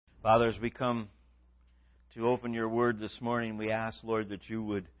Father, as we come to open your word this morning, we ask, Lord, that you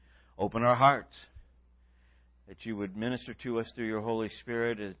would open our hearts, that you would minister to us through your Holy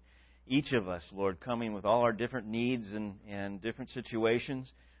Spirit. Each of us, Lord, coming with all our different needs and different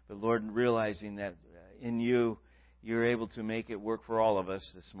situations, but Lord, realizing that in you, you're able to make it work for all of us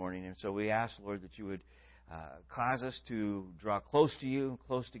this morning. And so we ask, Lord, that you would cause us to draw close to you,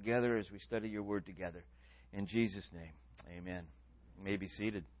 close together as we study your word together. In Jesus' name, amen. You may be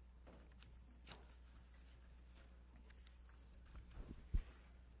seated.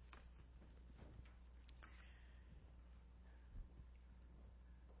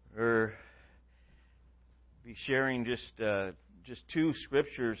 We'll be sharing just two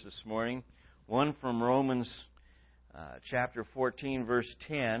scriptures this morning. One from Romans chapter 14, verse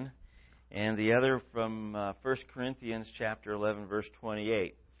 10, and the other from 1 Corinthians chapter 11, verse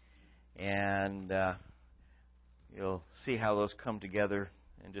 28. And you'll see how those come together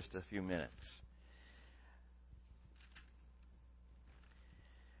in just a few minutes.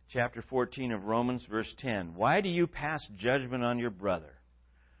 Chapter 14 of Romans, verse 10. Why do you pass judgment on your brother?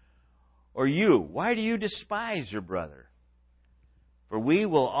 Or you, why do you despise your brother? For we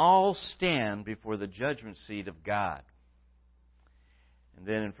will all stand before the judgment seat of God. And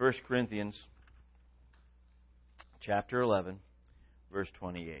then in 1 Corinthians chapter 11, verse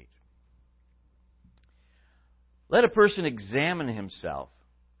 28. Let a person examine himself,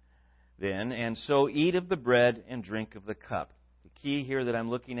 then, and so eat of the bread and drink of the cup. The key here that I'm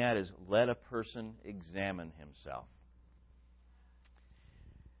looking at is let a person examine himself.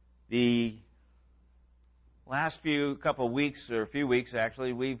 The last few weeks,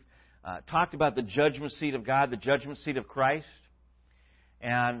 actually, we've talked about the judgment seat of God, the judgment seat of Christ.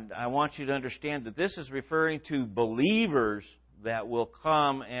 And I want you to understand that this is referring to believers that will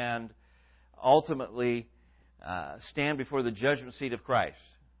come and ultimately stand before the judgment seat of Christ.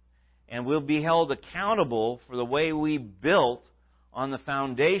 And we'll be held accountable for the way we built on the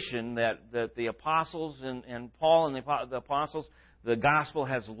foundation that the apostles and Paul and the apostles, the gospel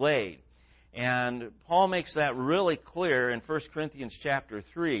has laid. And Paul makes that really clear in 1 Corinthians chapter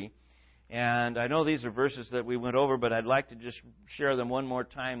 3. And I know these are verses that we went over, but I'd like to just share them one more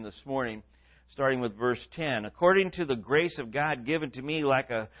time this morning, starting with verse 10. According to the grace of God given to me like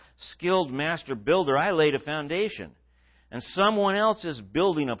a skilled master builder, I laid a foundation, and someone else is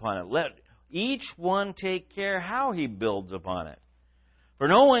building upon it. Let each one take care how he builds upon it. For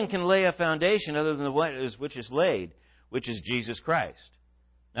no one can lay a foundation other than which is laid, which is Jesus Christ.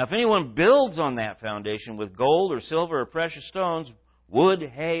 Now, if anyone builds on that foundation with gold or silver or precious stones, wood,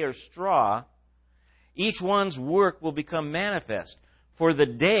 hay, or straw, each one's work will become manifest. For the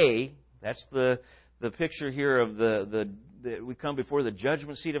day, that's the picture here of we come before the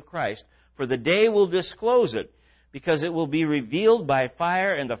judgment seat of Christ, for the day will disclose it, because it will be revealed by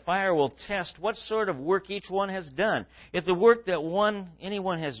fire, and the fire will test what sort of work each one has done. If the work that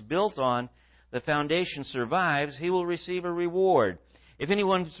anyone has built on, the foundation survives, he will receive a reward. If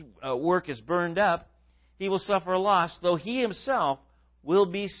anyone's work is burned up, he will suffer a loss, though he himself will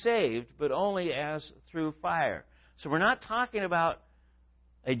be saved, but only as through fire. So we're not talking about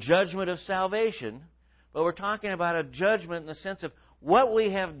a judgment of salvation, but we're talking about a judgment in the sense of what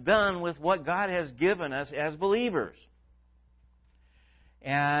we have done with what God has given us as believers.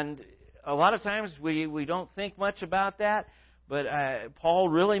 And a lot of times we don't think much about that, but Paul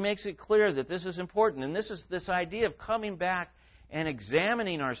really makes it clear that this is important. And this is this idea of coming back and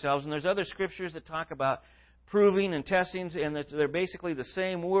examining ourselves. And there's other scriptures that talk about proving and testing, and they're basically the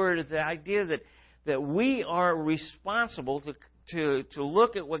same word. It's the idea that we are responsible to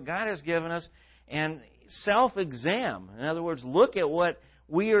look at what God has given us and self-exam. In other words, look at what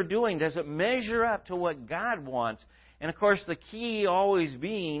we are doing. Does it measure up to what God wants? And of course, the key always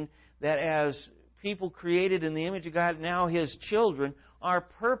being that as people created in the image of God, now His children, our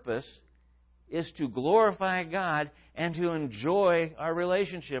purpose is to glorify God and to enjoy our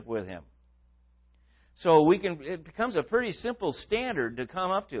relationship with Him. So it becomes a pretty simple standard to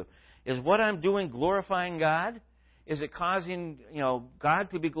come up to. Is what I'm doing glorifying God? Is it causing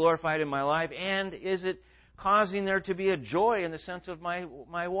God to be glorified in my life? And is it causing there to be a joy in the sense of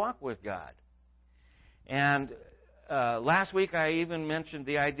my walk with God? And last week I even mentioned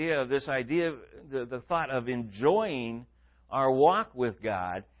the thought of enjoying our walk with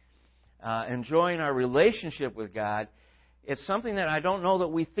God, enjoying our relationship with God. It's something that I don't know that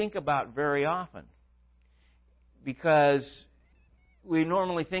we think about very often, because we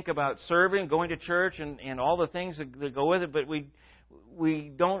normally think about serving, going to church, and all the things that go with it, but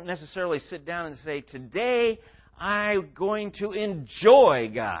we don't necessarily sit down and say, today I'm going to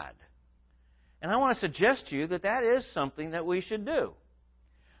enjoy God. And I want to suggest to you that is something that we should do.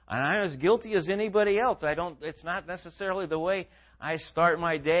 And I'm as guilty as anybody else. It's not necessarily the way I start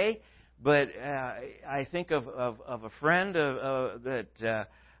my day, but I think of a friend that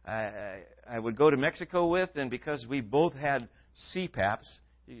I would go to Mexico with, and because we both had CPAPs,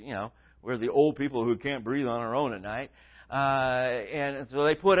 we're the old people who can't breathe on our own at night, and so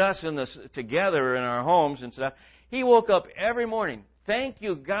they put us together in our homes and stuff. He woke up every morning, "Thank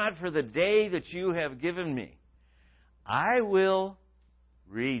you, God, for the day that you have given me. I will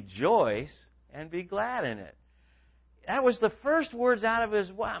rejoice and be glad in it." That was the first words out of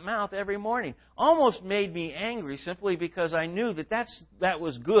his mouth every morning. Almost made me angry simply because I knew that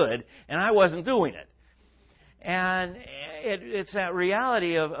was good and I wasn't doing it. And it's that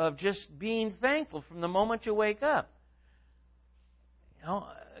reality of just being thankful from the moment you wake up.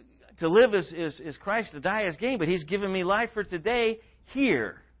 To live is Christ, to die is gain, but He's given me life for today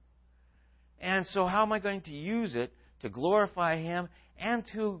here. And so how am I going to use it to glorify Him and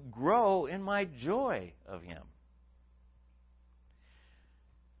to grow in my joy of Him?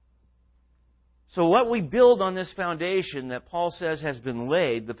 So what we build on this foundation that Paul says has been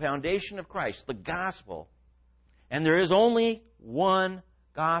laid, the foundation of Christ, the gospel, and there is only one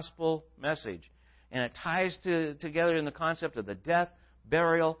gospel message. And it ties together in the concept of the death,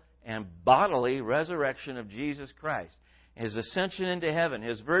 burial, and bodily resurrection of Jesus Christ. His ascension into heaven,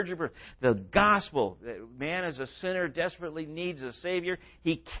 His virgin birth, the gospel. Man as a sinner desperately needs a Savior.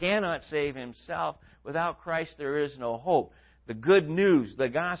 He cannot save himself. Without Christ there is no hope. The good news, the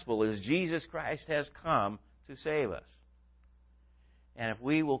gospel, is Jesus Christ has come to save us. And if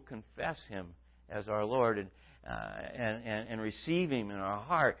we will confess Him as our Lord and receive Him in our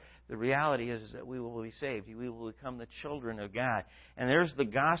heart, the reality is that we will be saved. We will become the children of God. And there's the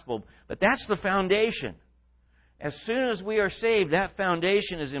gospel. But that's the foundation. As soon as we are saved, that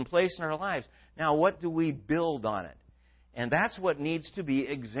foundation is in place in our lives. Now, what do we build on it? And that's what needs to be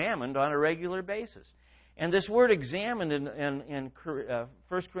examined on a regular basis. And this word examined in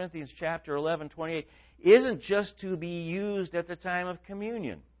 1 Corinthians chapter 11, 28, isn't just to be used at the time of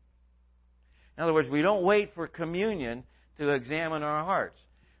communion. In other words, we don't wait for communion to examine our hearts.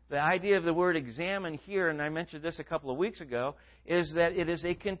 The idea of the word examine here, and I mentioned this a couple of weeks ago, is that it is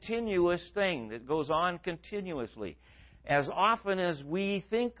a continuous thing that goes on continuously. As often as we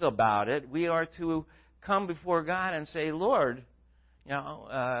think about it, we are to come before God and say, "Lord,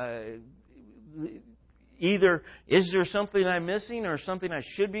 either is there something I'm missing or something I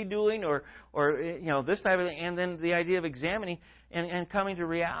should be doing or this type of thing." And then the idea of examining and coming to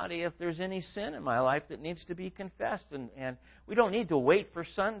reality if there's any sin in my life that needs to be confessed. And we don't need to wait for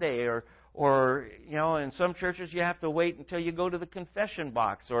Sunday or in some churches you have to wait until you go to the confession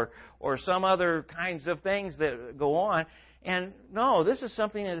box or some other kinds of things that go on. And no, this is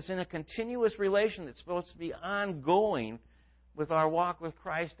something that is in a continuous relation that's supposed to be ongoing with our walk with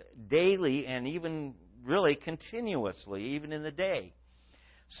Christ daily and even really continuously, even in the day.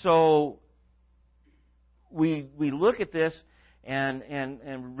 So we look at this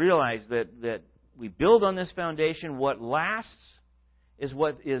and realize that we build on this foundation. What lasts is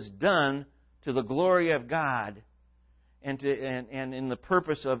what is done to the glory of God and in the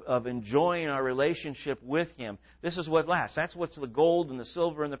purpose of enjoying our relationship with Him. This is what lasts. That's what's the gold and the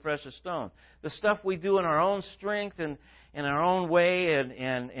silver and the precious stone. The stuff we do in our own strength and in our own way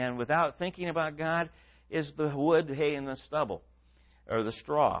and without thinking about God is the wood, hay, and the stubble, or the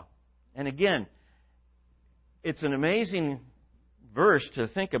straw. And again, it's an amazing verse to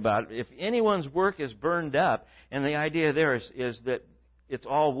think about. If anyone's work is burned up, and the idea there is that it's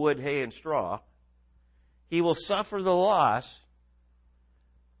all wood, hay, and straw, he will suffer the loss,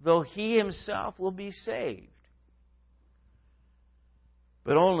 though he himself will be saved,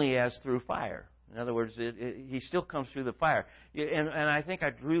 but only as through fire. In other words, he still comes through the fire. And I think I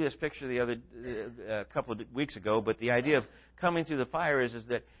drew this picture a couple of weeks ago, but the idea of coming through the fire is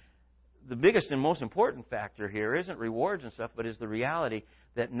that the biggest and most important factor here isn't rewards and stuff, but is the reality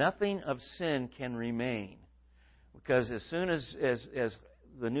that nothing of sin can remain. Because as soon as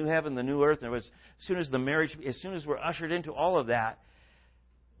the new heaven, the new earth, as soon as the marriage, as soon as we're ushered into all of that,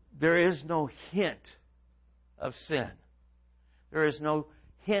 there is no hint of sin. There is no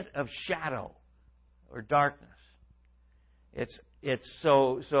hint of shadow or darkness. It's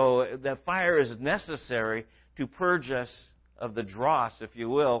so the fire is necessary to purge us of the dross, if you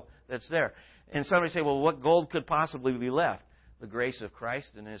will, that's there. And somebody say, well, what gold could possibly be left? The grace of Christ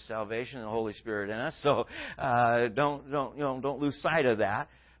and His salvation and the Holy Spirit in us. So don't lose sight of that.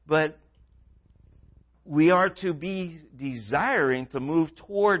 But we are to be desiring to move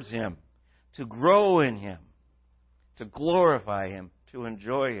towards Him, to grow in Him, to glorify Him, to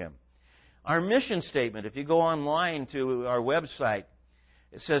enjoy Him. Our mission statement, if you go online to our website,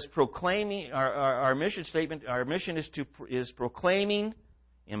 It says proclaiming, our mission statement, our mission is proclaiming,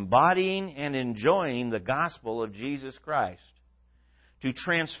 embodying, and enjoying the gospel of Jesus Christ, to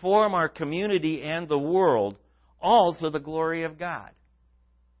transform our community and the world, all to the glory of God.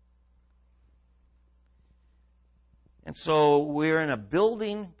 And so we're in a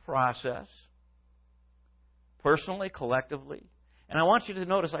building process, personally, collectively. And I want you to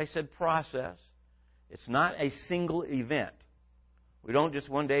notice I said process. It's not a single event. We don't just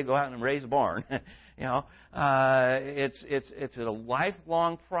one day go out and raise a barn. It's a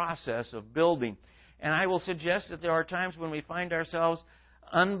lifelong process of building. And I will suggest that there are times when we find ourselves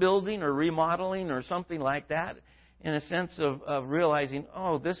unbuilding or remodeling or something like that, in a sense of realizing,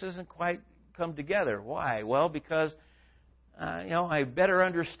 oh, this isn't quite come together. Why? Well, because I better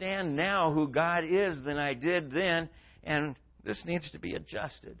understand now who God is than I did then, and this needs to be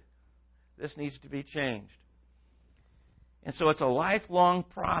adjusted. This needs to be changed. And so it's a lifelong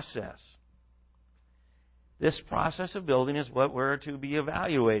process. This process of building is what we're to be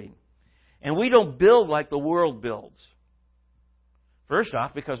evaluating. And we don't build like the world builds. First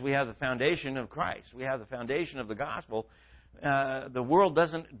off, because we have the foundation of Christ. We have the foundation of the gospel. The world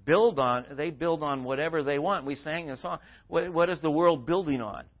doesn't build on, they build on whatever they want. We sang a song. What is the world building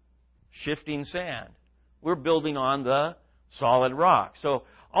on? Shifting sand. We're building on the solid rock. So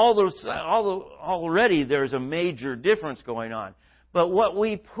already there's a major difference going on. But what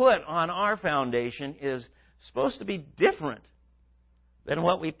we put on our foundation is supposed to be different than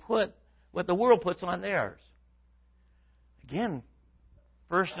what the world puts on theirs. Again,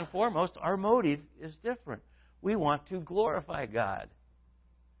 first and foremost, our motive is different. We want to glorify God.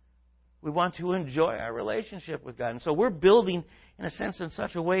 We want to enjoy our relationship with God. And so we're building, in a sense, in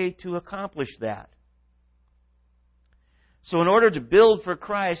such a way to accomplish that. So in order to build for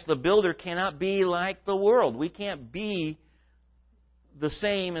Christ, the builder cannot be like the world. We can't be the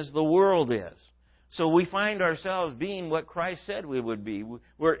same as the world is. So we find ourselves being what Christ said we would be.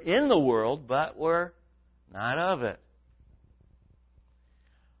 We're in the world, but we're not of it.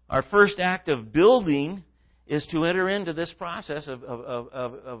 Our first act of building is to enter into this process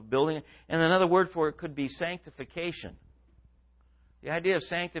of building. And another word for it could be sanctification. The idea of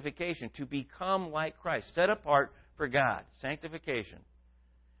sanctification, to become like Christ, set apart for God. Sanctification.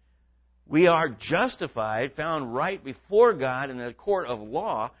 We are justified, found right before God in the court of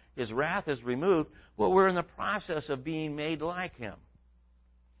law. His wrath is removed. But we're in the process of being made like Him.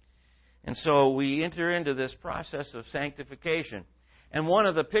 And so we enter into this process of sanctification. And one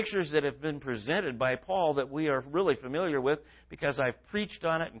of the pictures that have been presented by Paul that we are really familiar with, because I've preached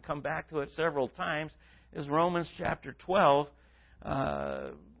on it and come back to it several times, is Romans chapter 12,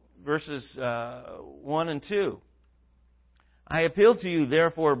 verses 1 and 2. I appeal to you,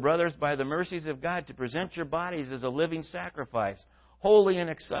 therefore, brothers, by the mercies of God, to present your bodies as a living sacrifice, holy and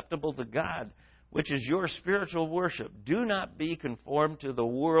acceptable to God, which is your spiritual worship. Do not be conformed to the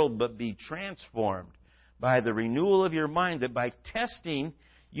world, but be transformed by the renewal of your mind, that by testing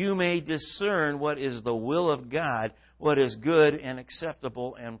you may discern what is the will of God, what is good and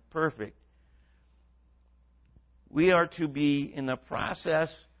acceptable and perfect. We are to be in the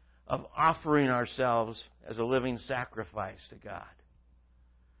process of offering ourselves as a living sacrifice to God.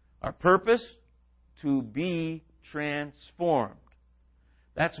 Our purpose? To be transformed.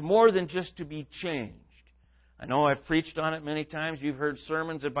 That's more than just to be changed. I know I've preached on it many times. You've heard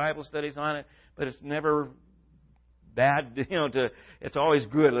sermons and Bible studies on it, but it's never bad, it's always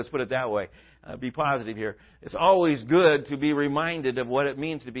good, let's put it that way. Be positive here. It's always good to be reminded of what it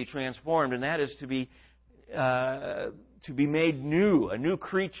means to be transformed, and that is to be made new, a new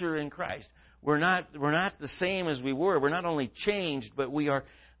creature in Christ. We're not the same as we were. We're not only changed, but we are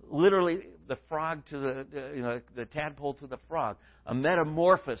literally the frog to the tadpole to the frog. A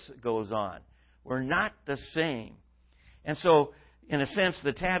metamorphosis goes on. We're not the same. And so, in a sense,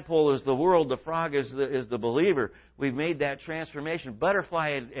 the tadpole is the world, the frog is the believer. We've made that transformation.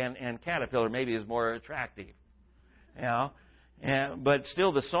 Butterfly and caterpillar maybe is more attractive. But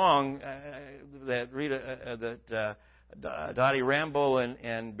still the song that Dottie Rambo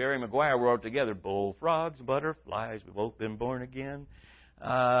and Barry McGuire wrote together, bullfrogs, butterflies, we've both been born again.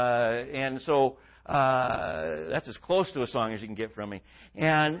 And so that's as close to a song as you can get from me.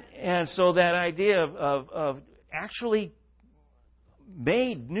 And so that idea of actually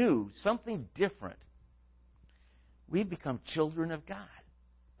made new, something different. We've become children of God,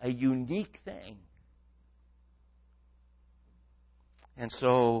 a unique thing. And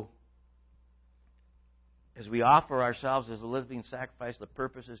so, as we offer ourselves as a living sacrifice, the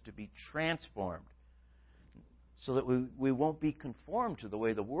purpose is to be transformed so that we won't be conformed to the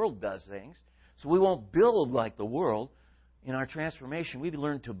way the world does things. So we won't build like the world. in our transformation, we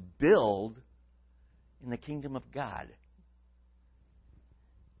learn to build in the kingdom of God.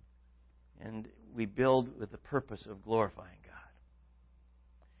 And we build with the purpose of glorifying God.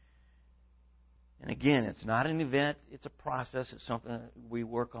 And again, it's not an event, it's a process, it's something that we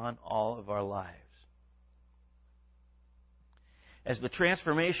work on all of our lives. As the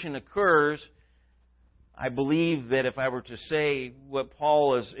transformation occurs, I believe that if I were to say what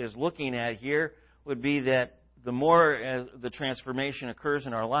Paul is looking at here, would be that the more as the transformation occurs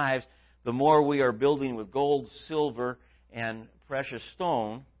in our lives, the more we are building with gold, silver, and precious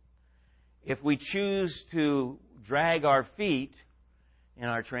stone. If we choose to drag our feet in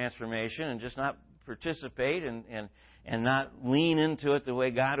our transformation and just not participate and not lean into it the way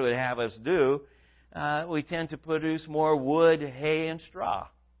God would have us do, we tend to produce more wood, hay, and straw.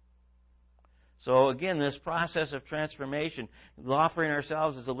 So again, this process of transformation, offering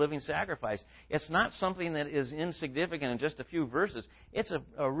ourselves as a living sacrifice, it's not something that is insignificant in just a few verses. It's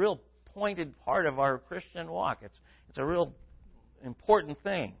a real pointed part of our Christian walk. It's a real important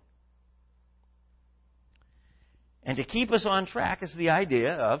thing. And to keep us on track is the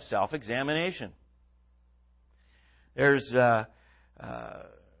idea of self-examination. There's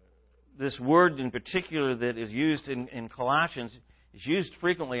this word in particular that is used in Colossians. It's used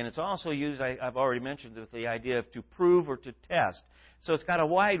frequently, and it's also used, I've already mentioned, with the idea of to prove or to test. So it's got a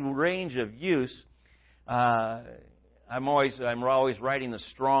wide range of use. I'm always writing the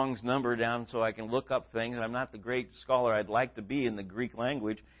Strong's number down so I can look up things. I'm not the great scholar I'd like to be in the Greek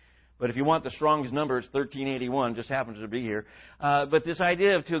language. But if you want the Strong's number, it's 1381. Just happens to be here. But this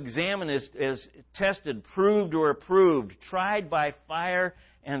idea of to examine is tested, proved, or approved, tried by fire,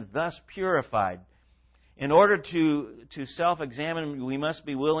 and thus purified. In order to self-examine, we must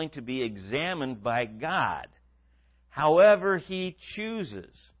be willing to be examined by God, however He chooses.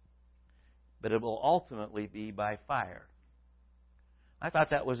 But it will ultimately be by fire. I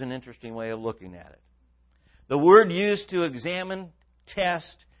thought that was an interesting way of looking at it. The word used to examine,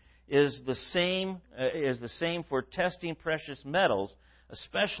 test, is the same for testing precious metals,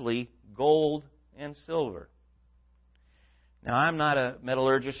 especially gold and silver. Now, I'm not a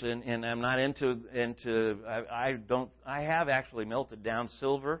metallurgist, and I'm not I have actually melted down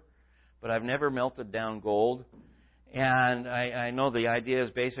silver, but I've never melted down gold. And I know the idea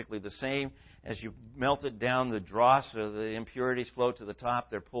is basically the same. As you melt it down, the dross or the impurities float to the top,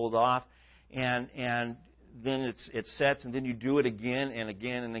 they're pulled off, and then it sets, and then you do it again and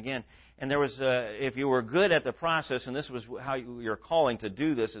again and again. And there was, if you were good at the process, and this was how you're calling to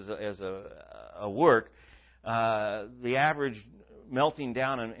do this as a work, the average melting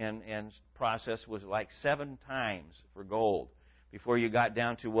down and process was like 7 times for gold before you got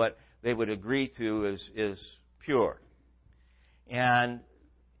down to what they would agree to is pure. And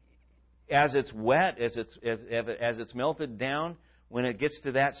as it's wet, as it's melted down, when it gets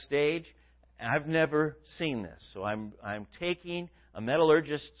to that stage, I've never seen this. So I'm taking a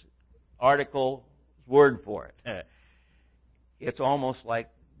metallurgist's article word for it. It's almost like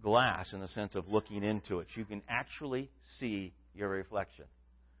glass in the sense of looking into it. You can actually see your reflection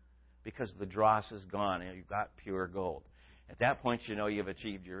because the dross is gone and you've got pure gold. At that point, you know you've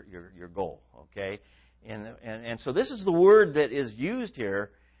achieved your goal. Okay, and so this is the word that is used here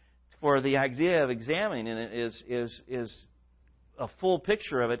for the idea of examining, and it is a full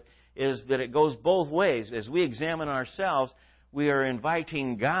picture of it. Is that it goes both ways. As we examine ourselves, we are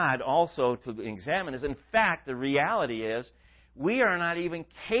inviting God also to examine us. In fact, the reality is we are not even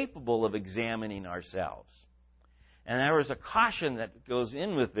capable of examining ourselves. And there is a caution that goes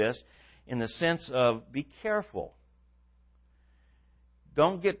in with this in the sense of be careful.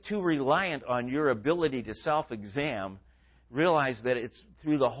 Don't get too reliant on your ability to self-examine. Realize that it's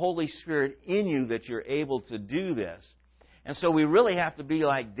through the Holy Spirit in you that you're able to do this. And so we really have to be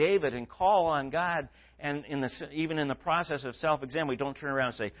like David and call on God. And even in the process of self-exam, we don't turn around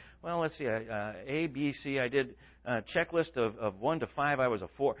and say, well, let's see, A, B, C, I did a checklist of 1 to 5, I was a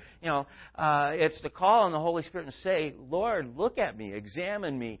 4. It's to call on the Holy Spirit and say, Lord, look at me,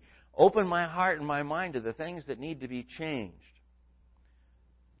 examine me, open my heart and my mind to the things that need to be changed.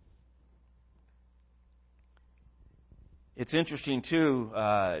 It's interesting, too,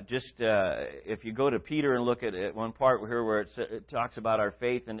 if you go to Peter and look at one part here where it talks about our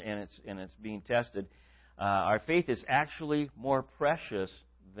faith and it's being tested, our faith is actually more precious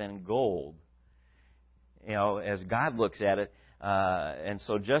than gold, as God looks at it. And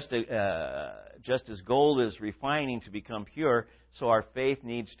so just as gold is refining to become pure, so our faith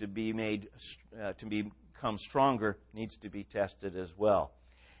needs to be made to become stronger, needs to be tested as well.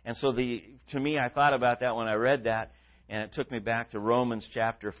 And so to me, I thought about that when I read that. And it took me back to Romans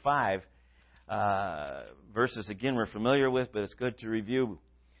chapter 5. verses, again, we're familiar with, but it's good to review.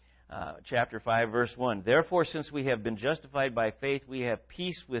 Chapter 5, verse 1. Therefore, since we have been justified by faith, we have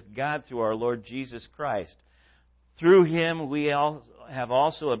peace with God through our Lord Jesus Christ. Through Him we have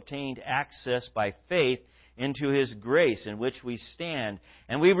also obtained access by faith into His grace in which we stand.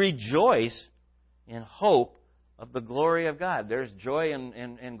 And we rejoice in hope of the glory of God. There's joy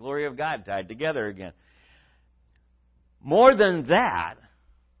and glory of God tied together again. More than that,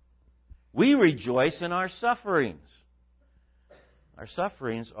 we rejoice in our sufferings. Our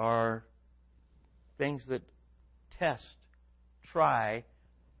sufferings are things that test, try,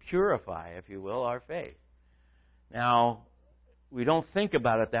 purify, if you will, our faith. Now, we don't think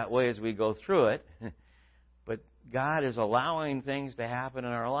about it that way as we go through it, but God is allowing things to happen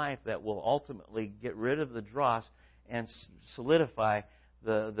in our life that will ultimately get rid of the dross and solidify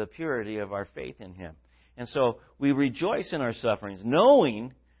the purity of our faith in Him. And so we rejoice in our sufferings,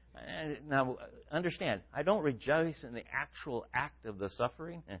 knowing. Now, understand, I don't rejoice in the actual act of the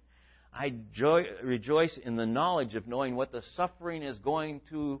suffering. I rejoice in the knowledge of knowing what the suffering is going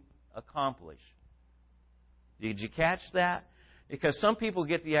to accomplish. Did you catch that? Because some people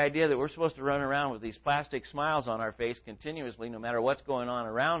get the idea that we're supposed to run around with these plastic smiles on our face continuously, no matter what's going on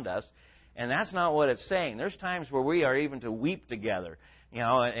around us. And that's not what it's saying. There's times where we are even to weep together.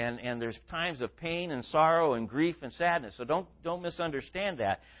 And there's times of pain and sorrow and grief and sadness. So don't misunderstand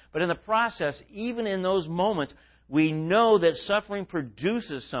that. But in the process, even in those moments, we know that suffering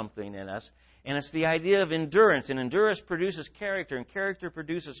produces something in us. And it's the idea of endurance. And endurance produces character. And character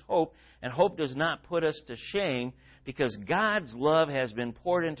produces hope. And hope does not put us to shame because God's love has been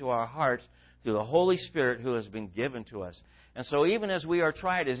poured into our hearts through the Holy Spirit who has been given to us. And so even as we are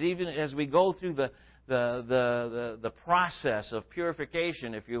tried, even as we go through the process of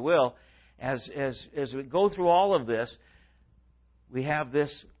purification, if you will, as we go through all of this, we have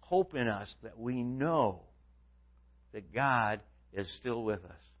this hope in us that we know that God is still with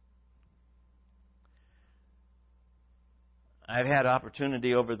us. I've had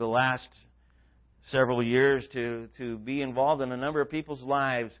opportunity over the last several years to be involved in a number of people's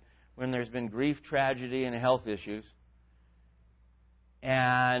lives when there's been grief, tragedy, and health issues.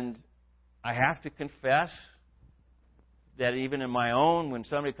 And I have to confess that even in my own, when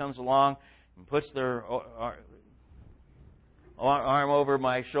somebody comes along and puts their arm over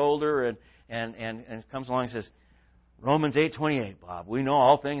my shoulder and comes along and says, Romans 8:28, Bob, we know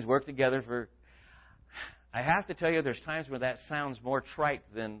all things work together for... I have to tell you, there's times when that sounds more trite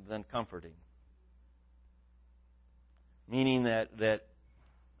than comforting. Meaning that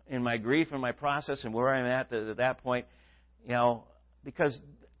in my grief and my process and where I'm at that point, because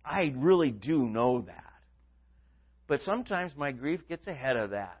I really do know that. But sometimes my grief gets ahead of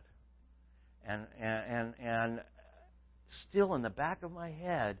that. And still in the back of my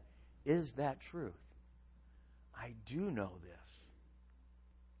head is that truth. I do know this.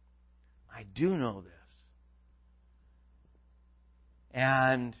 I do know this.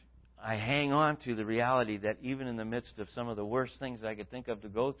 And I hang on to the reality that even in the midst of some of the worst things I could think of to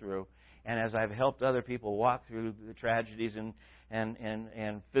go through, and as I've helped other people walk through the tragedies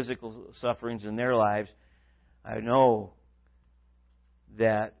and physical sufferings in their lives, I know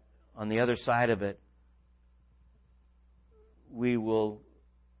that on the other side of it, we will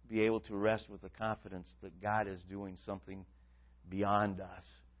be able to rest with the confidence that God is doing something beyond us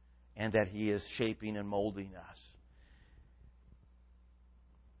and that He is shaping and molding us.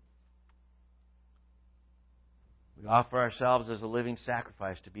 We offer ourselves as a living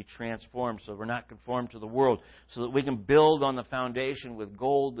sacrifice to be transformed so we're not conformed to the world, so that we can build on the foundation with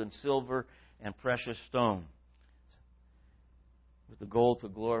gold and silver and precious stone, with the goal to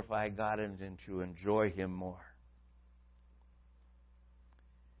glorify God and to enjoy Him more.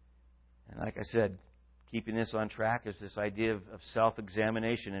 And like I said, keeping this on track is this idea of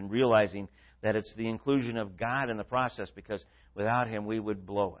self-examination and realizing that it's the inclusion of God in the process, because without Him we would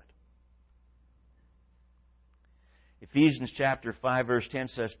blow it. Ephesians chapter 5, verse 10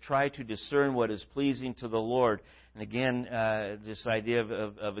 says, try to discern what is pleasing to the Lord. And again, this idea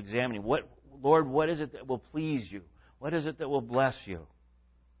of examining. Lord, what is it that will please You? What is it that will bless You?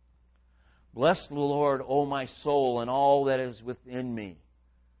 Bless the Lord, O my soul, and all that is within me.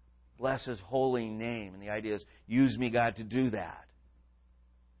 Bless His holy name. And the idea is, use me, God, to do that.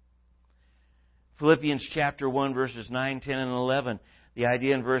 Philippians chapter 1, verses 9, 10, and 11. The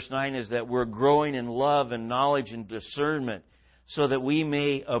idea in verse 9 is that we're growing in love and knowledge and discernment so that we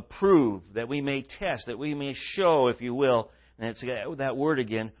may approve, that we may test, that we may show, if you will, and it's that word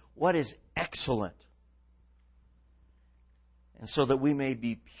again, what is excellent. And so that we may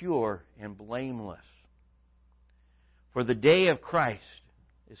be pure and blameless. For the day of Christ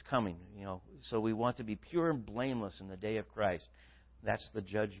is coming. So we want to be pure and blameless in the day of Christ. That's the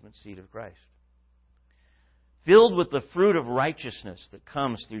judgment seat of Christ. Filled with the fruit of righteousness that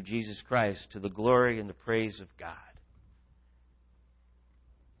comes through Jesus Christ to the glory and the praise of God.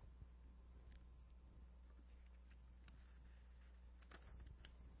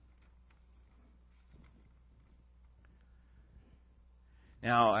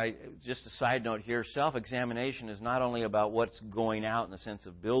 Now, just a side note here, self-examination is not only about what's going out in the sense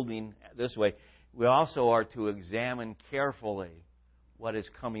of building this way, we also are to examine carefully what is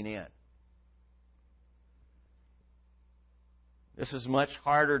coming in. This is much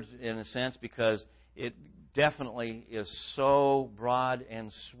harder in a sense because it definitely is so broad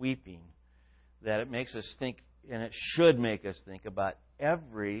and sweeping that it makes us think, and it should make us think about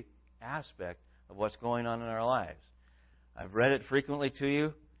every aspect of what's going on in our lives. I've read it frequently to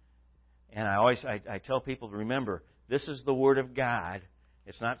you, and I tell people to remember, this is the Word of God.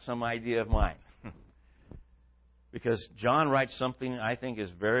 It's not some idea of mine. Because John writes something I think is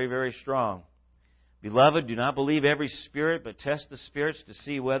very, very strong. Beloved, do not believe every spirit, but test the spirits to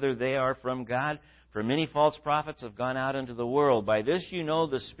see whether they are from God. For many false prophets have gone out into the world. By this you know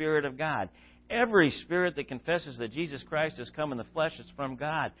the Spirit of God. Every spirit that confesses that Jesus Christ has come in the flesh is from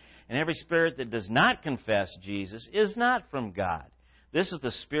God. And every spirit that does not confess Jesus is not from God. This is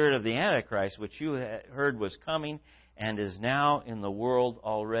the spirit of the Antichrist, which you heard was coming and is now in the world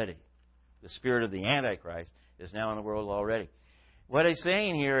already. The spirit of the Antichrist is now in the world already. What he's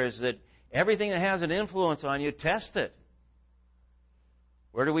saying here is that everything that has an influence on you, test it.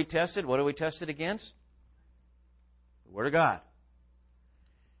 Where do we test it? What do we test it against? The Word of God.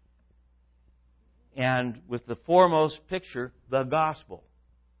 And with the foremost picture, the gospel.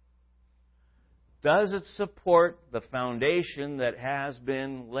 Does it support the foundation that has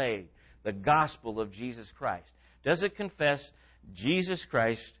been laid? The gospel of Jesus Christ. Does it confess Jesus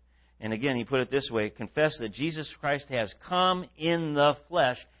Christ? And again, he put it this way, confess that Jesus Christ has come in the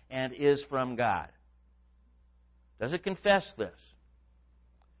flesh and is from God. Does it confess this?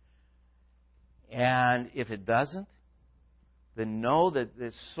 And if it doesn't, then know that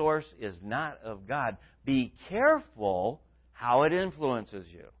this source is not of God. Be careful how it influences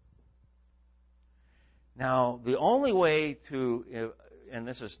you. Now, the only way to, and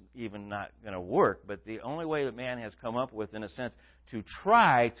this is even not going to work, but the only way that man has come up with, in a sense, to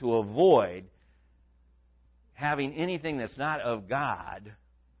try to avoid having anything that's not of God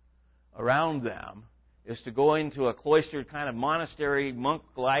around them is to go into a cloistered kind of monastery monk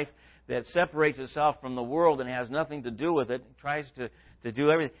life that separates itself from the world and has nothing to do with it, tries to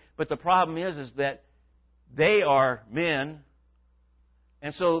do everything. But the problem is that they are men,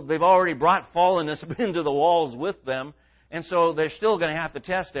 and so they've already brought fallenness into the walls with them, and so they're still going to have to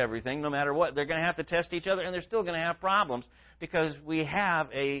test everything, no matter what. They're going to have to test each other, and they're still going to have problems because we have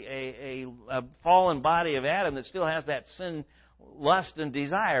a fallen body of Adam that still has that sin, lust, and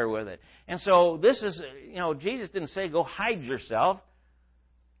desire with it. And so this is, Jesus didn't say go hide yourself.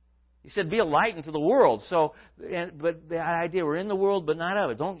 He said, be a light into the world. But the idea, we're in the world, but not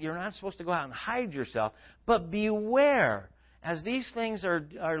of it. You're not supposed to go out and hide yourself. But beware. As these things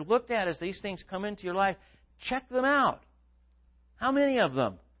are looked at, as these things come into your life, check them out. How many of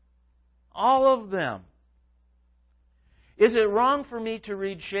them? All of them. Is it wrong for me to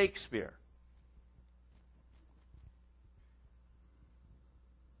read Shakespeare?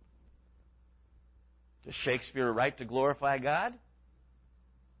 Does Shakespeare write to glorify God?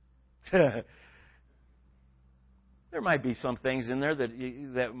 There might be some things in there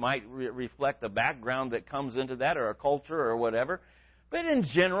that might reflect the background that comes into that, or a culture, or whatever. But in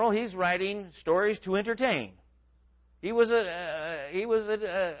general, he's writing stories to entertain. He was the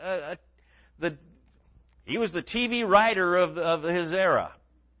TV writer of his era.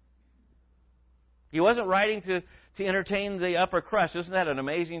 He wasn't writing to entertain the upper crust. Isn't that an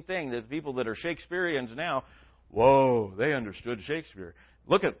amazing thing that people that are Shakespeareans now, whoa, they understood Shakespeare.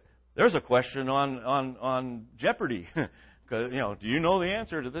 There's a question on Jeopardy. Do you know the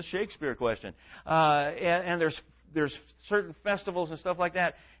answer to this Shakespeare question? And there's certain festivals and stuff like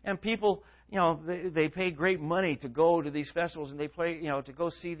that, and people, they pay great money to go to these festivals and they play, to go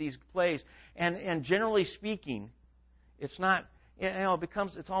see these plays. And generally speaking, it's not,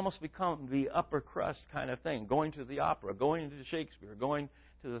 it's almost become the upper crust kind of thing. Going to the opera, going to Shakespeare, going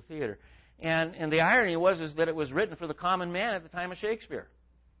to the theater, and the irony is that it was written for the common man at the time of Shakespeare.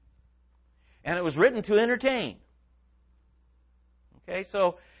 And it was written to entertain. Okay,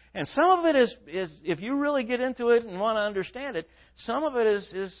 so, and some of it is if you really get into it and want to understand it, some of it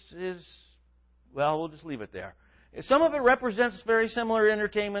is well, we'll just leave it there. Some of it represents very similar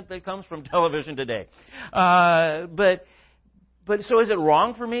entertainment that comes from television today. But But so is it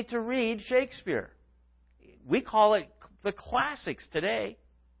wrong for me to read Shakespeare? We call it the classics today.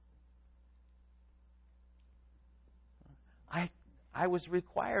 I was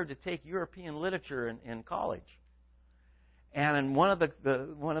required to take European literature in college. And in one of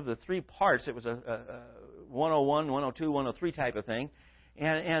the three parts, it was a 101, 102, 103 type of thing.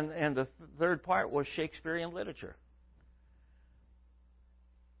 And the third part was Shakespearean literature.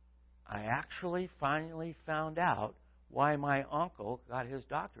 I actually finally found out why my uncle got his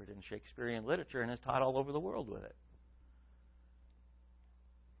doctorate in Shakespearean literature and has taught all over the world with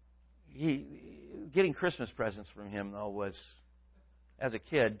it. Getting Christmas presents from him, though, was, as a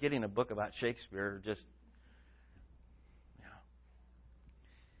kid, getting a book about Shakespeare just...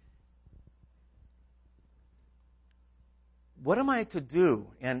 What am I to do?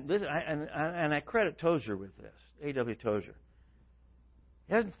 And I credit Tozer with this, A.W. Tozer.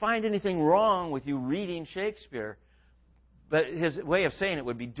 He doesn't find anything wrong with you reading Shakespeare, but his way of saying it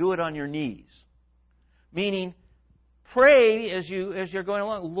would be do it on your knees. Meaning, pray as you're going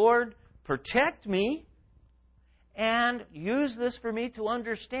along, Lord, protect me and use this for me to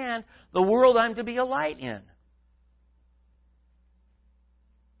understand the world I'm to be a light in.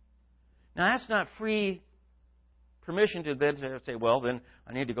 Now, that's not free permission to then say, well, then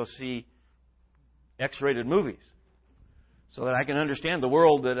I need to go see X-rated movies so that I can understand the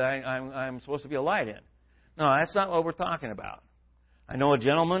world that I'm supposed to be a light in. No, that's not what we're talking about. I know a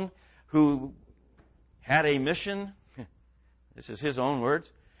gentleman who had a mission, this is his own words,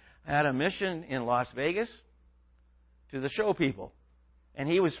 had a mission in Las Vegas to the show people. And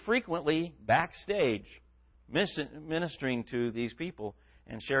he was frequently backstage ministering to these people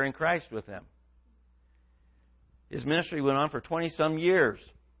and sharing Christ with them. His ministry went on for 20-some years.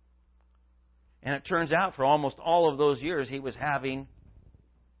 And it turns out for almost all of those years he was having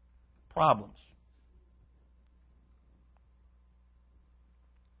problems.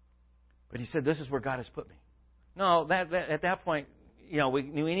 But he said, this is where God has put me. No, at that point,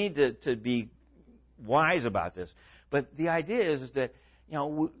 we need to be wise about this. But the idea is that,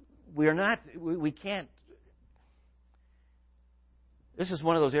 we can't. This is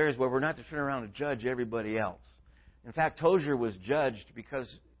one of those areas where we're not to turn around and judge everybody else. In fact, Tozer was judged because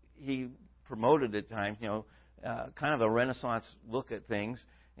he promoted at times, kind of a Renaissance look at things,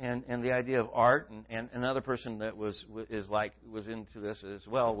 and the idea of art. And another person that was into this as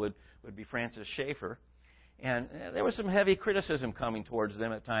well would be Francis Schaeffer. And there was some heavy criticism coming towards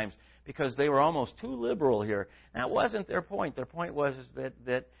them at times because they were almost too liberal here. That wasn't their point. Their point was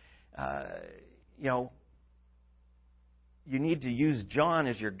that you need to use John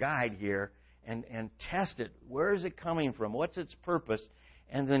as your guide here and test it. Where is it coming from? What's its purpose?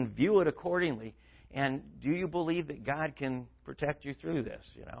 And then view it accordingly. And do you believe that God can protect you through this?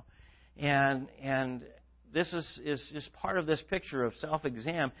 And this is just part of this picture of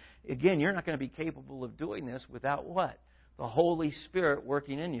self-exam. Again, you're not going to be capable of doing this without what? The Holy Spirit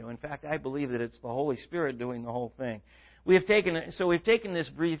working in you. In fact, I believe that it's the Holy Spirit doing the whole thing. We've taken this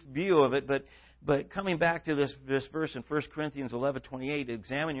brief view of it, but coming back to this verse in 1 Corinthians 11:28,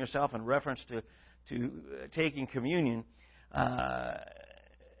 examine yourself in reference to taking communion.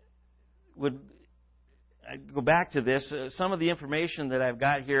 Would I go back to this? Some of the information that I've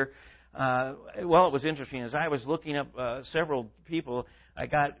got here. It was interesting. As I was looking up several people,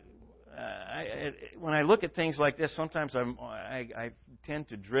 when I look at things like this, sometimes I tend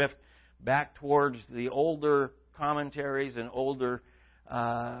to drift back towards the older commentaries and older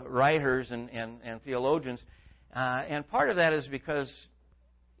writers and theologians, and part of that is because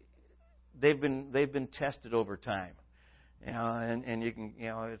they've been tested over time. And you can,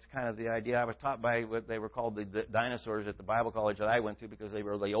 it's kind of the idea. I was taught by what they were called the dinosaurs at the Bible college that I went to because they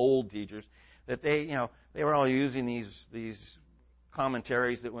were the old teachers. That they were all using these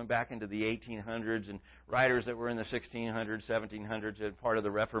commentaries that went back into the 1800s and writers that were in the 1600s, 1700s, and part of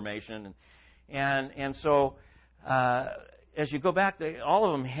the Reformation. And so as you go back, all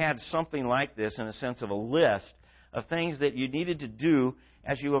of them had something like this in a sense of a list of things that you needed to do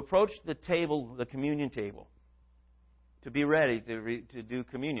as you approached the table, the communion table, to be ready to do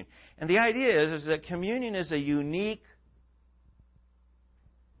communion. And the idea is that communion is a unique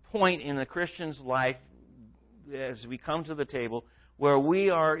point in the Christian's life as we come to the table where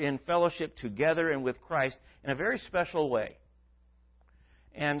we are in fellowship together and with Christ in a very special way.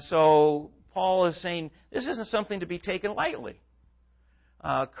 And so Paul is saying this isn't something to be taken lightly.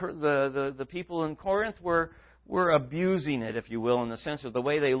 The people in Corinth were abusing it, if you will, in the sense of the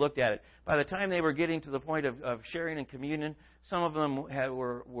way they looked at it. By the time they were getting to the point of sharing in communion, some of them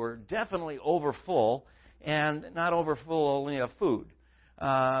were definitely overfull, and not overfull only of food,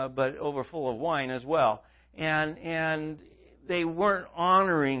 but overfull of wine as well. And they weren't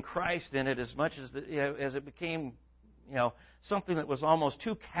honoring Christ in it as much as as it became, something that was almost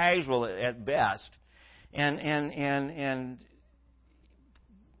too casual at best. And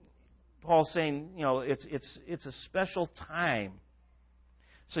Paul's saying, it's a special time.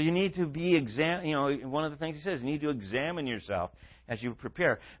 So you need to be one of the things he says, you need to examine yourself as you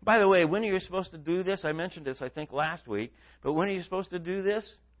prepare. By the way, when are you supposed to do this? I mentioned this, I think, last week. But when are you supposed to do this?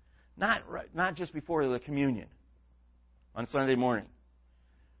 Not just before the communion on Sunday morning.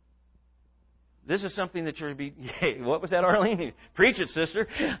 This is something that you're to be... Hey, what was that, Arlene? Preach it, sister.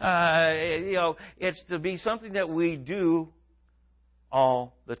 It's to be something that we do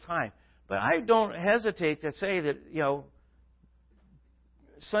all the time. But I don't hesitate to say that,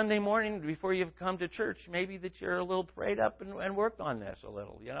 Sunday morning before you come to church, maybe that you're a little prayed up and worked on this a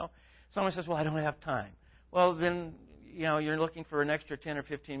little, Someone says, well, I don't have time. Well, then, you're looking for an extra 10 or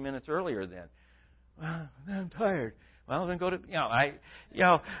 15 minutes earlier then. Well, I'm tired. Well, then go to,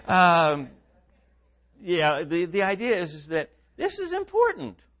 the idea is that this is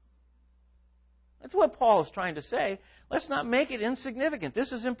important. That's what Paul is trying to say. Let's not make it insignificant.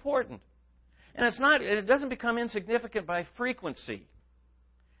 This is important. And it doesn't become insignificant by frequency.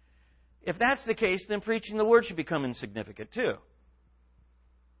 If that's the case, then preaching the Word should become insignificant too.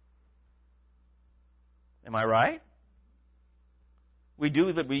 Am I right? We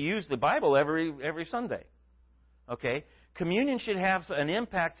use the Bible every Sunday. Okay? Communion should have an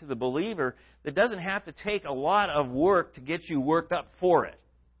impact to the believer that doesn't have to take a lot of work to get you worked up for it.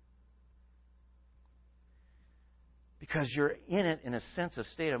 Because you're in it in a sense of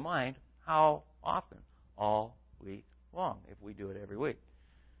state of mind. How often? All week long, if we do it every week.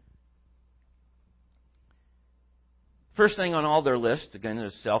 First thing on all their lists, again,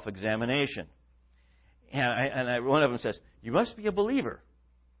 is self-examination. And one of them says, you must be a believer.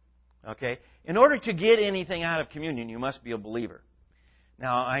 Okay? In order to get anything out of communion, you must be a believer.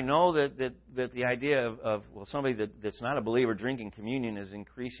 Now, I know that the idea of somebody that's not a believer drinking communion is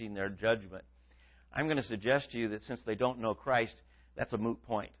increasing their judgment. I'm going to suggest to you that since they don't know Christ, that's a moot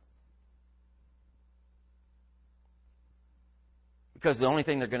point. Because the only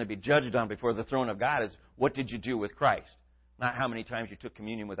thing they're going to be judged on before the throne of God is, what did you do with Christ? Not how many times you took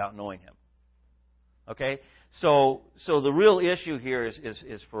communion without knowing Him. Okay? So the real issue here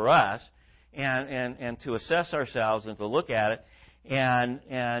is for us, and to assess ourselves and to look at it,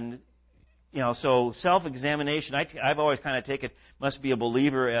 and so self-examination, I've always kind of taken must be a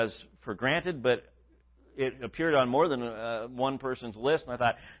believer as for granted, but it appeared on more than one person's list, and I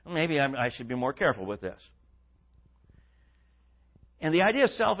thought, well, maybe I should be more careful with this. And the idea of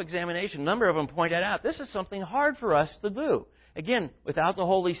self-examination, a number of them pointed out, this is something hard for us to do. Again, without the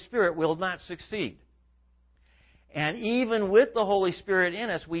Holy Spirit, we'll not succeed. And even with the Holy Spirit in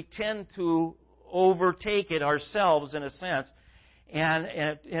us, we tend to overtake it ourselves in a sense. And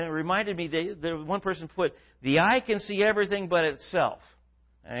it reminded me, one person put, the eye can see everything but itself.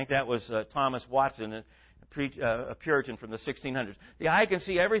 I think that was Thomas Watson, a Puritan from the 1600s. The eye can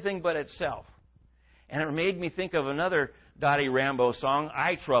see everything but itself. And it made me think of another Dottie Rambo song,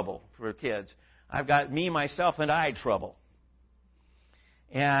 Eye Trouble, for kids. I've got me, myself, and eye trouble.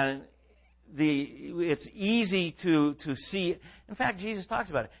 And it's easy to see. In fact, Jesus talks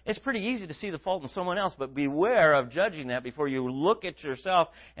about it. It's pretty easy to see the fault in someone else, but beware of judging that before you look at yourself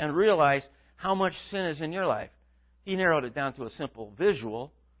and realize how much sin is in your life. He narrowed it down to a simple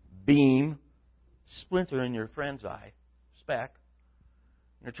visual beam, splinter in your friend's eye, speck.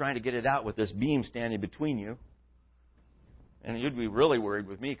 You're trying to get it out with this beam standing between you. And you'd be really worried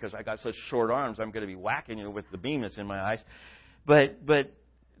with me because I got such short arms, I'm going to be whacking you with the beam that's in my eyes. But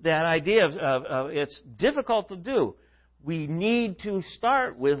that idea of it's difficult to do. We need to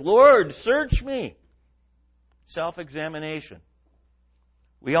start with, Lord, search me. Self-examination.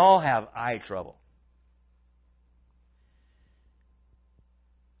 We all have eye trouble.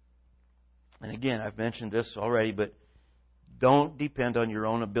 And again, I've mentioned this already, but don't depend on your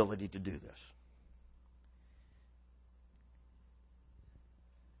own ability to do this.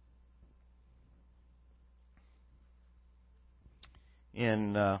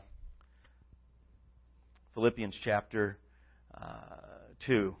 In Philippians chapter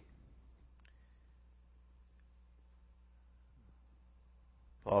 2,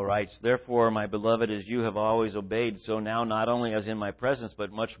 Paul writes, therefore, my beloved, as you have always obeyed, so now not only as in my presence,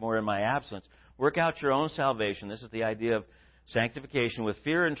 but much more in my absence, work out your own salvation. This is the idea of sanctification with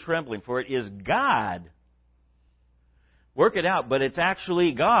fear and trembling, for it is God. Work it out, but it's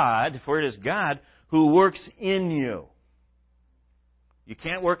actually God, for it is God who works in you. You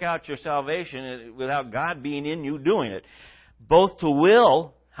can't work out your salvation without God being in you doing it. Both to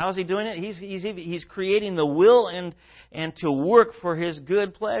will, How is He doing it? He's creating the will and to work for His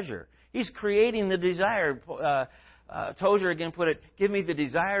good pleasure. He's creating the desire. Tozer again put it, give me the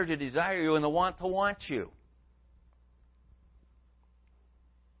desire to desire you and the want to want you.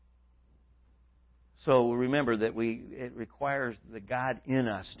 So remember that it requires the God in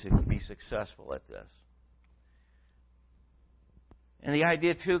us to be successful at this. And the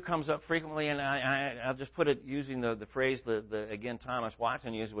idea, too, comes up frequently, and I'll just put it using the phrase again Thomas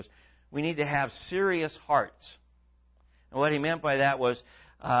Watson used, was we need to have serious hearts. And what he meant by that was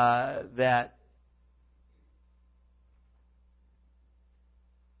that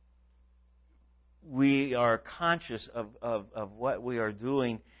we are conscious of what we are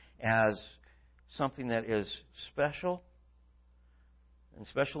doing as something that is special, and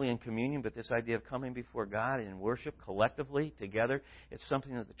especially in communion, but this idea of coming before God in worship collectively together, it's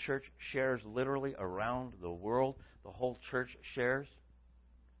something that the church shares literally around the world. The whole church shares.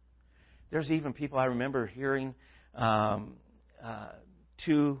 There's even people, I remember hearing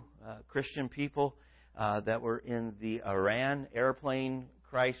two Christian people that were in the Iran airplane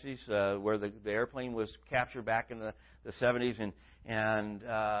crisis, where the airplane was captured back in the 70s, and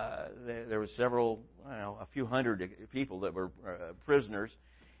there were several, a few hundred people that were prisoners.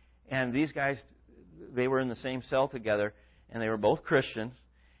 And these guys, they were in the same cell together, and they were both Christians,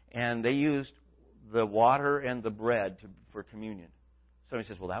 and they used the water and the bread for communion. Somebody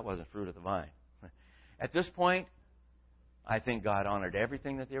says, well, that wasn't fruit of the vine. At this point, I think God honored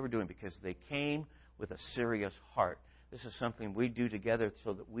everything that they were doing because they came with a serious heart. This is something we do together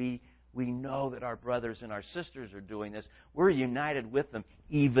so that we know that our brothers and our sisters are doing this. We're united with them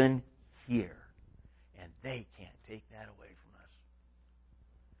even here. And they can't take that away from us.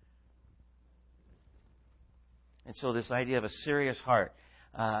 And so this idea of a serious heart.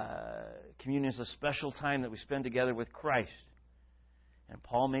 Communion is a special time that we spend together with Christ. And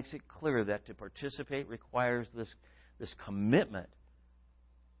Paul makes it clear that to participate requires this commitment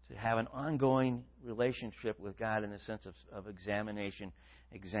to have an ongoing relationship with God in the sense of examination,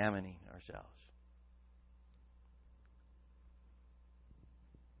 examining ourselves.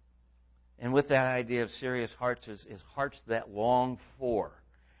 And with that idea of serious hearts is hearts that long for.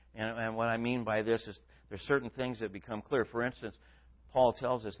 And what I mean by this is there's certain things that become clear. For instance, Paul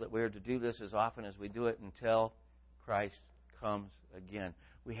tells us that we are to do this as often as we do it until Christ comes again.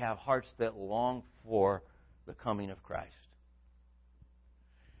 We have hearts that long for the coming of Christ.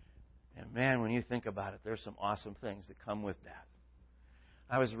 And man, when you think about it, there's some awesome things that come with that.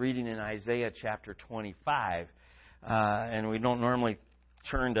 I was reading in Isaiah chapter 25, and we don't normally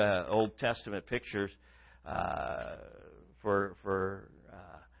turn to Old Testament pictures for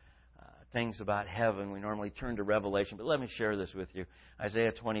things about heaven. We normally turn to Revelation, but let me share this with you.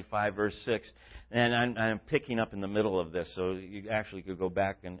 Isaiah 25, verse 6. And I'm picking up in the middle of this, so you actually could go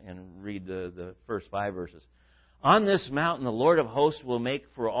back and read the first 5 verses. On this mountain the Lord of hosts will make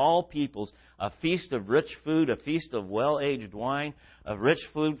for all peoples a feast of rich food, a feast of well-aged wine, of rich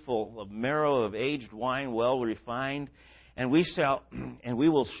food full of marrow of aged wine well refined. And we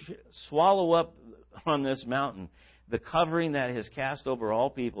will swallow up on this mountain the covering that is cast over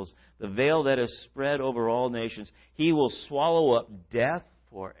all peoples, the veil that is spread over all nations. He will swallow up death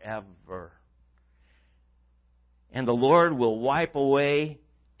forever. And the Lord will wipe away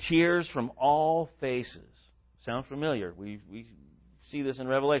tears from all faces. Sound familiar? We see this in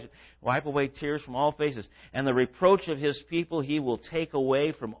Revelation. Wipe away tears from all faces. And the reproach of His people He will take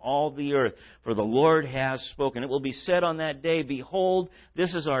away from all the earth. For the Lord has spoken. It will be said on that day, behold,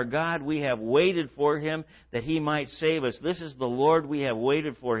 this is our God. We have waited for Him that He might save us. This is the Lord. We have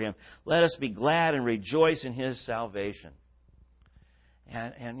waited for Him. Let us be glad and rejoice in His salvation.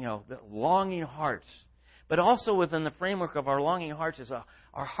 And the longing hearts. But also within the framework of our longing hearts is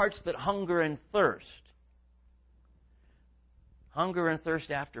our hearts that hunger and thirst. Hunger and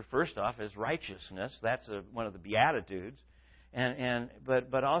thirst after, first off, is righteousness. That's one of the Beatitudes.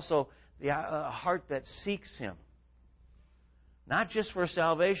 But also a heart that seeks Him. Not just for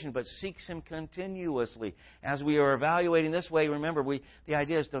salvation, but seeks Him continuously. As we are evaluating this way, remember, the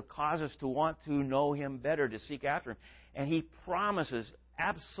idea is to cause us to want to know Him better, to seek after Him. And He promises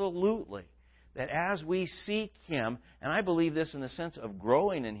absolutely that as we seek Him, and I believe this in the sense of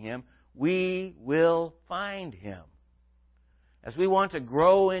growing in Him, we will find Him. As we want to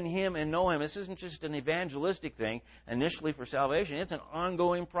grow in Him and know Him, this isn't just an evangelistic thing initially for salvation. It's an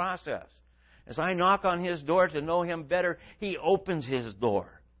ongoing process. As I knock on His door to know Him better, He opens His door.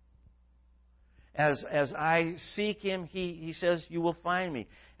 As I seek Him, He says, you will find me.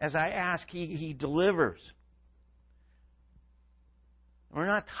 As I ask, He delivers. We're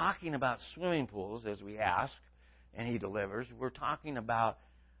not talking about swimming pools as we ask and He delivers. We're talking about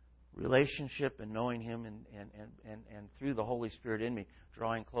relationship and knowing Him and through the Holy Spirit in me,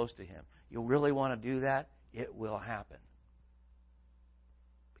 drawing close to Him. You really want to do that? It will happen.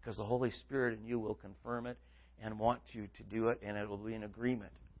 Because the Holy Spirit in you will confirm it and want you to do it, and it will be an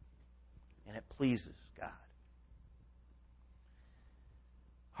agreement. And it pleases God.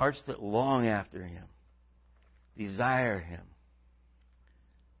 Hearts that long after Him, desire Him,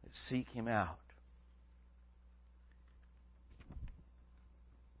 that seek Him out.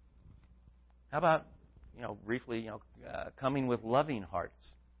 How about, briefly, coming with loving hearts?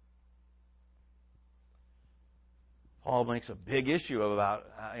 Paul makes a big issue about,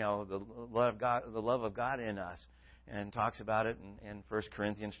 the love of God in us, and talks about it in 1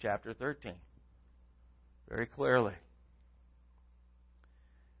 Corinthians chapter 13, very clearly.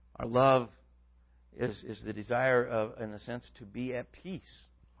 Our love is the desire of, in a sense, to be at peace.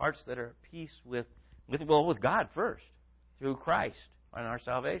 Hearts that are at peace with God first, through Christ and our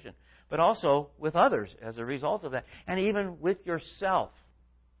salvation, but also with others as a result of that, and even with yourself.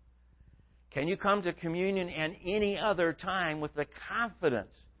 Can you come to communion and any other time with the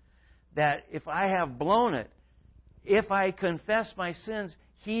confidence that if I have blown it, if I confess my sins,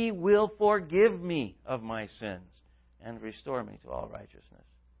 He will forgive me of my sins and restore me to all righteousness?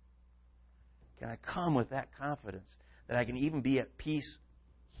 Can I come with that confidence that I can even be at peace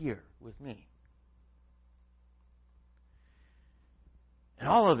here with me? And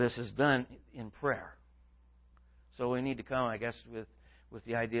all of this is done in prayer. So we need to come, I guess, with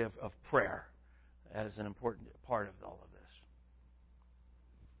the idea of prayer as an important part of all of this.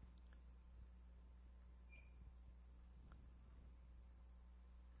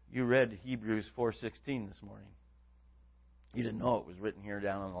 You read Hebrews 4:16 this morning. You didn't know it was written here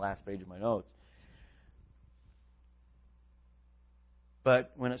down on the last page of my notes.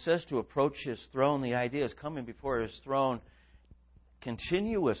 But when it says to approach His throne, the idea is coming before His throne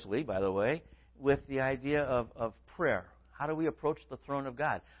continuously, by the way, with the idea of prayer. How do we approach the throne of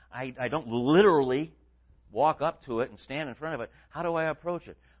God? I don't literally walk up to it and stand in front of it. How do I approach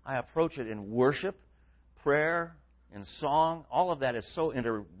it? I approach it in worship, prayer, and song. All of that is so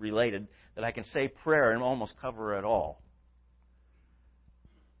interrelated that I can say prayer and almost cover it all.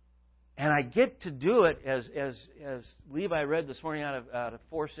 And I get to do it, as Levi read this morning out of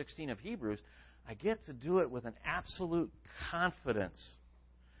 4:16 of Hebrews, I get to do it with an absolute confidence.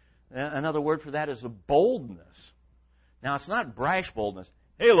 Another word for that is a boldness. Now, it's not brash boldness.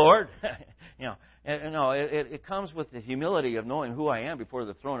 Hey, Lord! It comes with the humility of knowing who I am before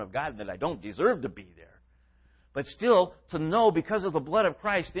the throne of God and that I don't deserve to be there. But still, to know because of the blood of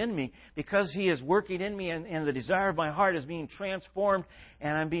Christ in me, because He is working in me and the desire of my heart is being transformed,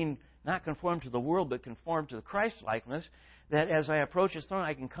 and I'm being not conformed to the world, but conformed to the Christ-likeness, that as I approach His throne,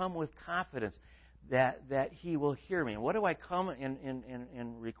 I can come with confidence that He will hear me. And what do I come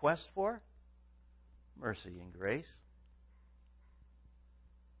in request for? Mercy and grace.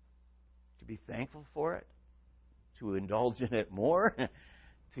 To be thankful for it. To indulge in it more.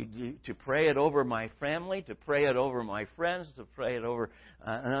 To pray it over my family. To pray it over my friends. To pray it over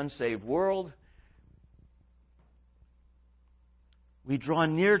an unsaved world. We draw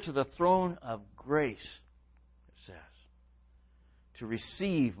near to the throne of grace, it says, to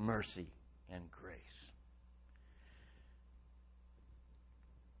receive mercy and grace.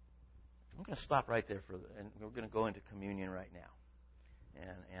 I'm going to stop right there and we're going to go into communion right now.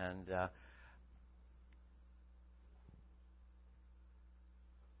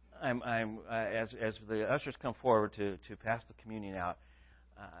 As the ushers come forward to pass the communion out,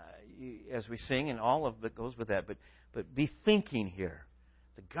 as we sing, and all of it goes with that, but be thinking here.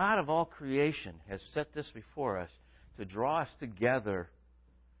 The God of all creation has set this before us to draw us together.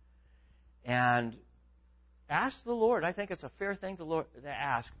 And ask the Lord. I think it's a fair thing to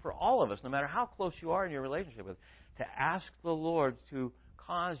ask for all of us, no matter how close you are in your relationship with Him, to ask the Lord to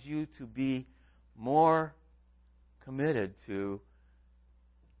cause you to be more committed to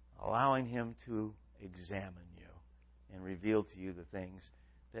allowing Him to examine you and reveal to you the things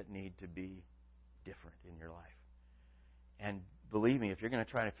that need to be different in your life. And believe me, if you're going to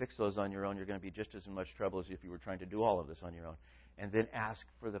try to fix those on your own, you're going to be just as much trouble as if you were trying to do all of this on your own. And then ask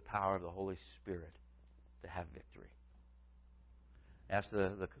for the power of the Holy Spirit to have victory. Ask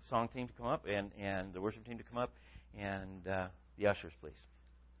the song team to come up and the worship team to come up, and the ushers, please.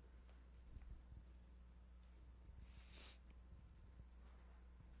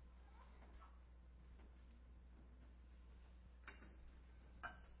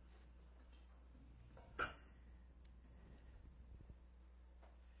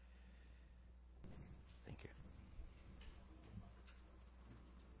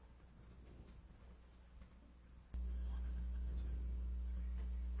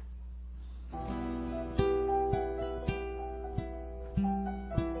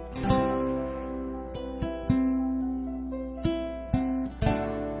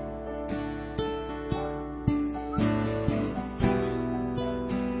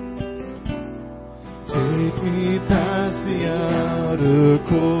 me past the outer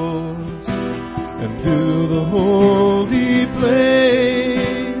courts and through the holy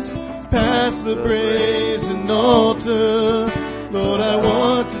place, past the brazen altar. Lord, I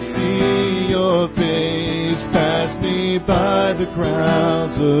want to see your face. Pass me by the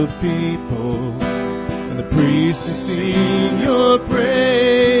crowds of people and the priests who sing your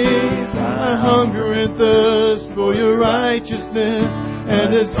praise. I hunger and thirst for your righteousness,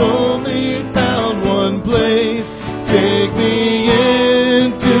 and it's only found one place. Take me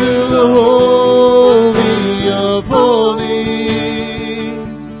into the Holy of Holies.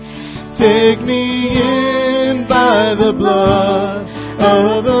 Take me in by the blood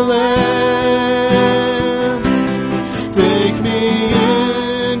of the Lamb. Take me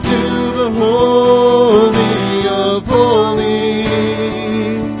into the Holy of Holies.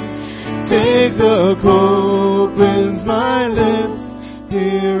 Take the coal, cleanse my lips.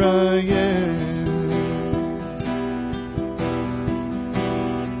 Here I am.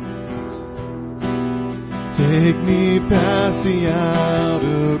 Take me past the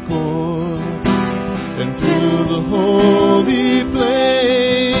outer court and through the holy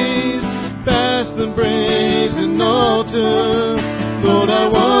place, past the brazen altar. Lord, I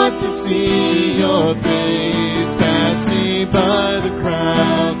want to see your face. Pass me by the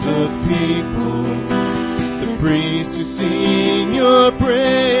crowds of people, the priests who sing your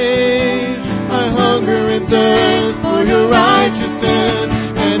praise. I hunger and thirst for your righteousness,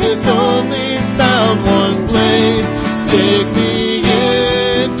 and it's only found one place. Take me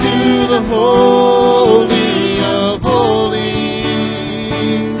into the Holy of Holies.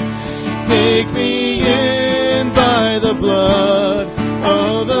 Take me in by the blood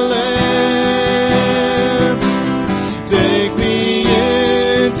of the Lamb. Take me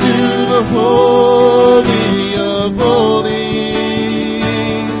into the Holy of Holies.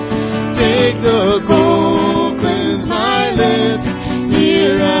 Take the coal, cleanse my lips.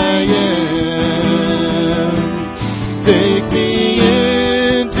 Here I am. Take me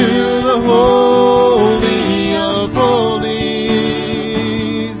into the Holy of Holies.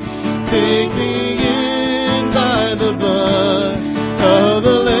 Take me in by the blood of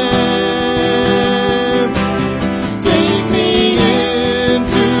the Lamb. Take me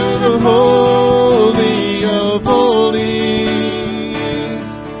into the Holy of Holies.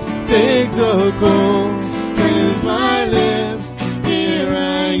 Take the coal, cleanse my lips. Here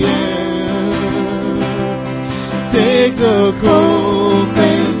I am. Take the coal,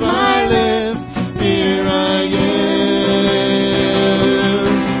 cleanse my lips. Here I am.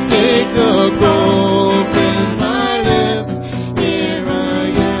 Take the coal, cleanse my lips. Here I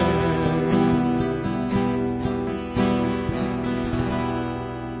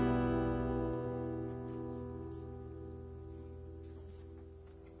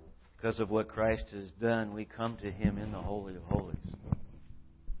Because of what Christ has done, we come to Him in the Holy of Holies.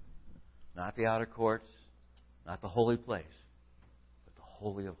 Not the outer courts, not the holy place, but the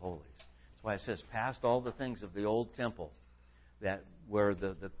Holy of Holies. That's why it says, past all the things of the old temple, that where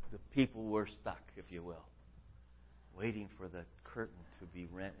the people were stuck, if you will, waiting for the curtain to be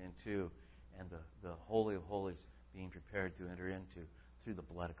rent in two, and the Holy of Holies being prepared to enter into through the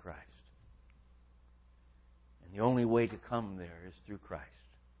blood of Christ. And the only way to come there is through Christ.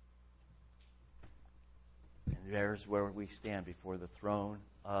 And there's where we stand before the throne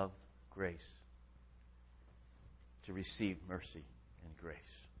of grace to receive mercy and grace.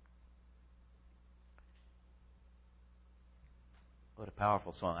 What a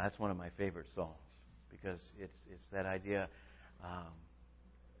powerful song. That's one of my favorite songs, because it's that idea,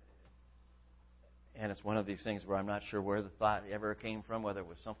 and it's one of these things where I'm not sure where the thought ever came from, whether it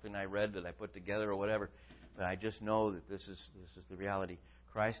was something I read that I put together or whatever, but I just know that this is the reality.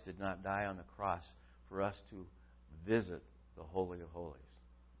 Christ did not die on the cross for us to visit the Holy of Holies.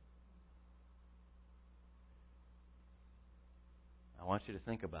 I want you to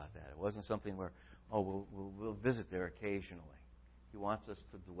think about that. It wasn't something where, we'll visit there occasionally. He wants us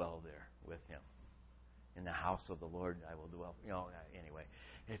to dwell there with Him. In the house of the Lord I will dwell. Anyway,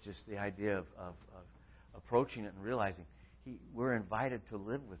 it's just the idea of approaching it and realizing we're invited to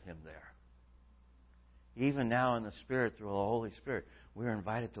live with Him there. Even now in the Spirit, through the Holy Spirit, we're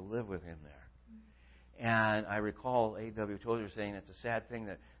invited to live with Him there. And I recall A.W. Tozer saying it's a sad thing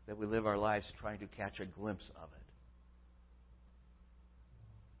that we live our lives trying to catch a glimpse of it.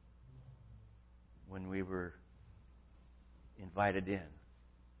 When we were invited in.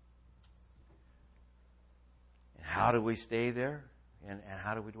 And how do we stay there? And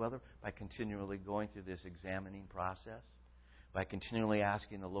how do we dwell there? By continually going through this examining process. By continually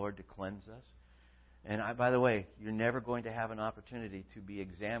asking the Lord to cleanse us. And by the way, you're never going to have an opportunity to be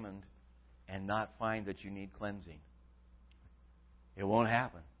examined and not find that you need cleansing. It won't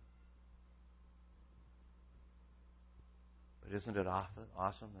happen. But isn't it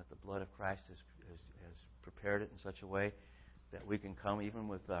awesome that the blood of Christ has prepared it in such a way that we can come even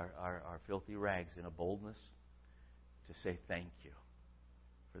with our filthy rags in a boldness to say thank you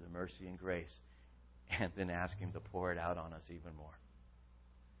for the mercy and grace, and then ask Him to pour it out on us even more.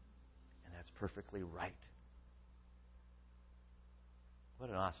 And that's perfectly right. What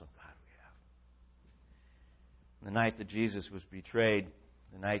an awesome God we have. The night that Jesus was betrayed,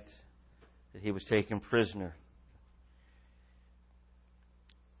 the night that He was taken prisoner,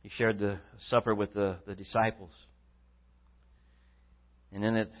 He shared the supper with the disciples. And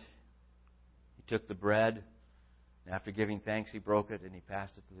in it, He took the bread, and after giving thanks, He broke it and He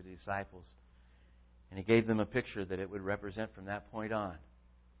passed it to the disciples. And He gave them a picture that it would represent from that point on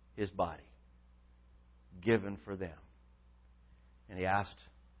His body, given for them. And He asked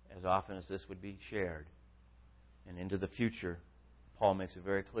as often as this would be shared. And into the future, Paul makes it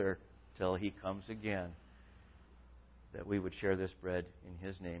very clear, till He comes again, that we would share this bread in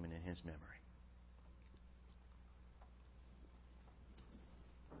His name and in His memory.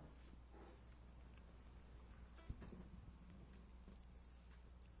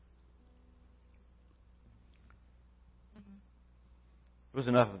 It was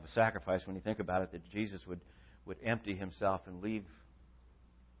enough of a sacrifice when you think about it that Jesus would empty Himself and leave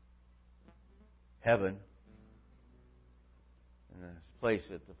heaven in this place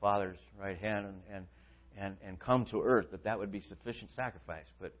at the Father's right hand and come to earth, that would be sufficient sacrifice.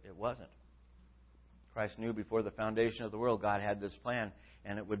 But it wasn't. Christ knew before the foundation of the world God had this plan,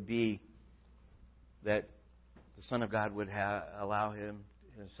 and it would be that the Son of God would allow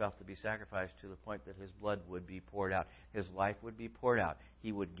Himself to be sacrificed to the point that His blood would be poured out. His life would be poured out.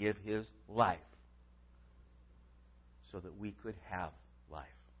 He would give His life so that we could have life.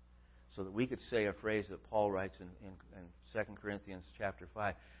 So that we could say a phrase that Paul writes in 2 Corinthians chapter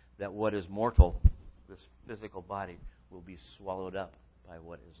 5, that what is mortal, this physical body, will be swallowed up by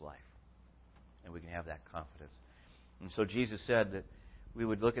what is life. And we can have that confidence. And so Jesus said that we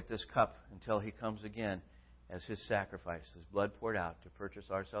would look at this cup until He comes again as His sacrifice, His blood poured out to purchase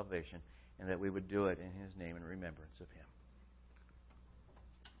our salvation, and that we would do it in His name in remembrance of Him.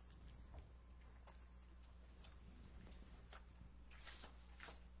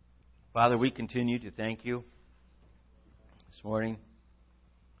 Father, we continue to thank You this morning.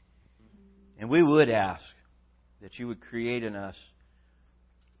 And we would ask that You would create in us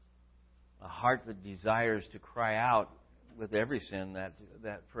a heart that desires to cry out with every sin,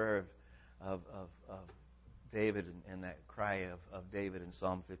 that prayer of David and that cry of David in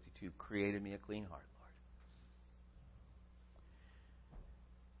Psalm 52, create in me a clean heart, Lord.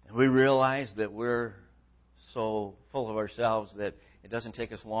 And we realize that we're so full of ourselves that it doesn't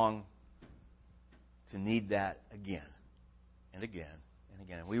take us long to need that again and again and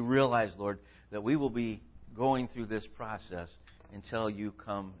again. We realize, Lord, that we will be going through this process until You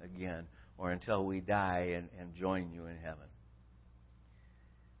come again, or until we die and join You in heaven.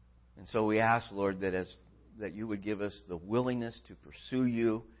 And so we ask, Lord, that You would give us the willingness to pursue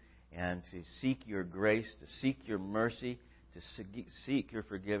You and to seek Your grace, to seek Your mercy, to seek Your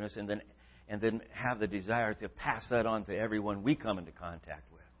forgiveness, and then have the desire to pass that on to everyone we come into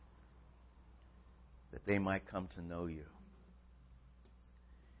contact with, that they might come to know You.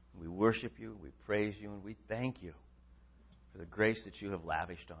 We worship You, we praise You, and we thank You for the grace that You have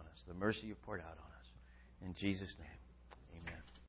lavished on us, the mercy You've poured out on us. In Jesus' name, amen.